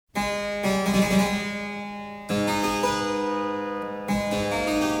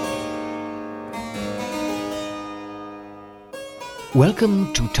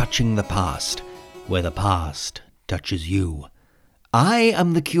Welcome to Touching the Past, where the past touches you. I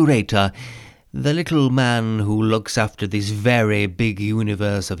am the curator, the little man who looks after this very big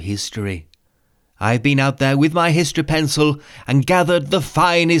universe of history. I've been out there with my history pencil and gathered the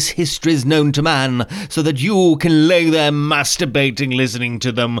finest histories known to man so that you can lay there masturbating listening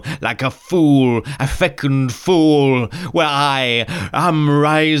to them like a fool, a fecund fool, where I am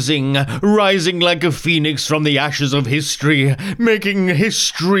rising like a phoenix from the ashes of history, making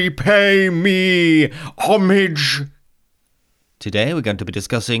history pay me homage. Today we're going to be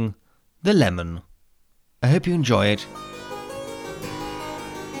discussing the lemon. I hope you enjoy it.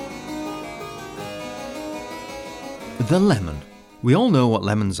 The lemon. We all know what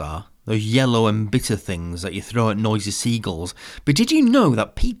lemons are, those yellow and bitter things that you throw at noisy seagulls. But did you know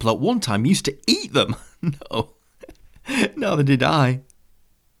that people at one time used to eat them? No. Neither did I.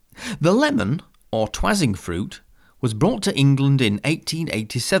 The lemon, or twazzing fruit, was brought to England in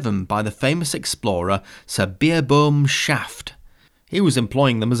 1887 by the famous explorer Sir Beerbohm Shaft. He was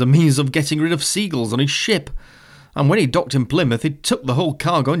employing them as a means of getting rid of seagulls on his ship, and when he docked in Plymouth, he took the whole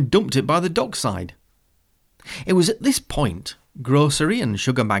cargo and dumped it by the dockside. It was at this point grocery and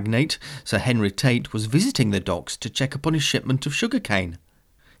sugar magnate Sir Henry Tate was visiting the docks to check upon his shipment of sugar cane.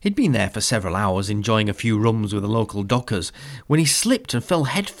 He'd been there for several hours enjoying a few rums with the local dockers when he slipped and fell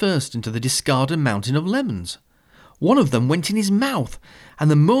headfirst into the discarded mountain of lemons. One of them went in his mouth,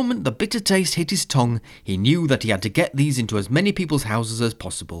 and the moment the bitter taste hit his tongue, he knew that he had to get these into as many people's houses as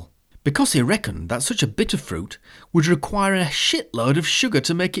possible, because he reckoned that such a bitter fruit would require a shitload of sugar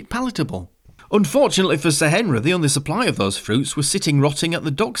to make it palatable. Unfortunately for Sir Henry, the only supply of those fruits was sitting rotting at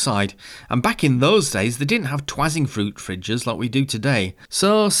the dockside, and back in those days they didn't have twazzing fruit fridges like we do today.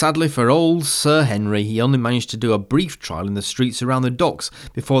 So, sadly for old Sir Henry, he only managed to do a brief trial in the streets around the docks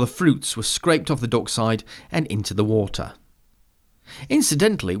before the fruits were scraped off the dockside and into the water.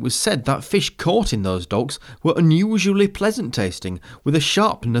 Incidentally, it was said that fish caught in those docks were unusually pleasant tasting, with a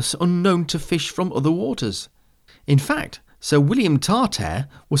sharpness unknown to fish from other waters. In fact, Sir William Tartare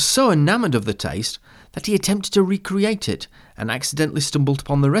was so enamoured of the taste that he attempted to recreate it and accidentally stumbled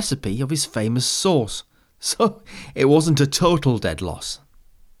upon the recipe of his famous sauce. So it wasn't a total dead loss.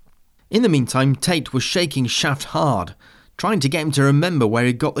 In the meantime, Tate was shaking Shaft hard, trying to get him to remember where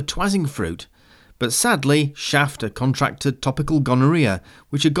he'd got the twazzing fruit. But sadly, Shaft had contracted topical gonorrhea,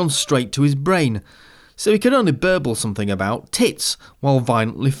 which had gone straight to his brain, so he could only burble something about tits while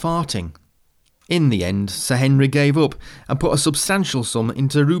violently farting. In the end, Sir Henry gave up and put a substantial sum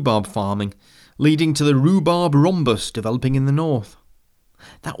into rhubarb farming, leading to the rhubarb rhombus developing in the north.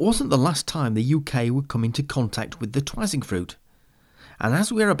 That wasn't the last time the UK would come into contact with the twazzing fruit, and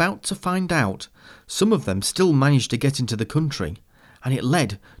as we are about to find out, some of them still managed to get into the country, and it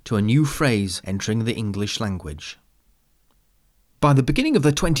led to a new phrase entering the English language. By the beginning of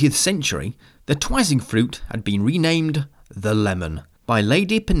the 20th century, the twazzing fruit had been renamed the lemon by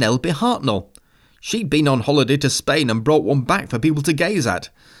Lady Penelope Hartnell. She'd been on holiday to Spain and brought one back for people to gaze at.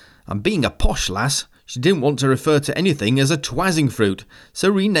 And being a posh lass, she didn't want to refer to anything as a twazzing fruit,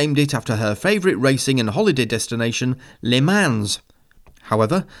 so renamed it after her favourite racing and holiday destination, Le Mans.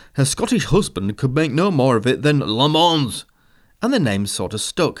 However, her Scottish husband could make no more of it than Le Mans, and the name sort of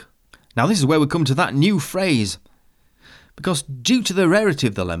stuck. Now this is where we come to that new phrase. Because due to the rarity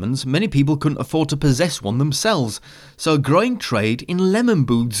of the lemons, many people couldn't afford to possess one themselves, so a growing trade in lemon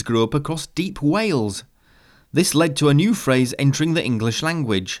booths grew up across deep Wales. This led to a new phrase entering the English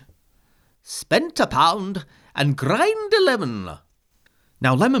language. Spent £1 and grind a lemon.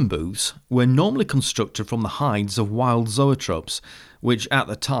 Now lemon booths were normally constructed from the hides of wild zoetropes, which at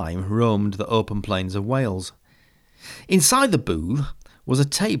the time roamed the open plains of Wales. Inside the booth was a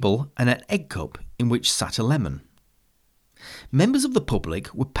table and an egg cup in which sat a lemon. Members of the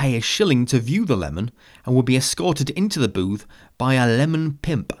public would pay a shilling to view the lemon and would be escorted into the booth by a lemon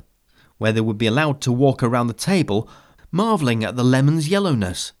pimp, where they would be allowed to walk around the table, marvelling at the lemon's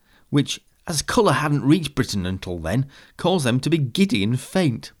yellowness, which, as colour hadn't reached Britain until then, caused them to be giddy and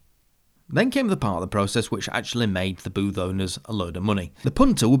faint. Then came the part of the process which actually made the booth owners a load of money. The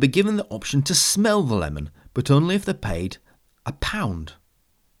punter would be given the option to smell the lemon, but only if they paid £1.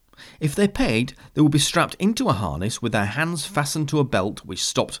 If they paid, they would be strapped into a harness with their hands fastened to a belt which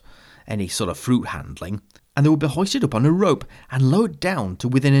stopped any sort of fruit handling, and they would be hoisted up on a rope and lowered down to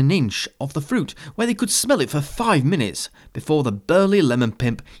within an inch of the fruit, where they could smell it for 5 minutes before the burly lemon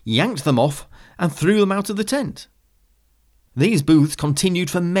pimp yanked them off and threw them out of the tent. These booths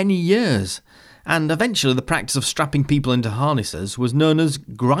continued for many years, And eventually the practice of strapping people into harnesses was known as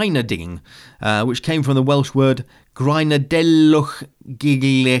grynading, which came from the Welsh word grynadeluch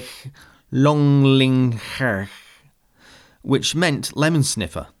giglich longlingher, which meant lemon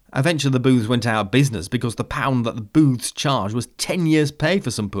sniffer. Eventually the booths went out of business because the pound that the booths charged was 10 years' pay for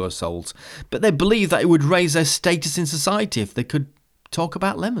some poor souls, but they believed that it would raise their status in society if they could talk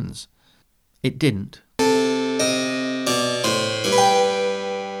about lemons. It didn't.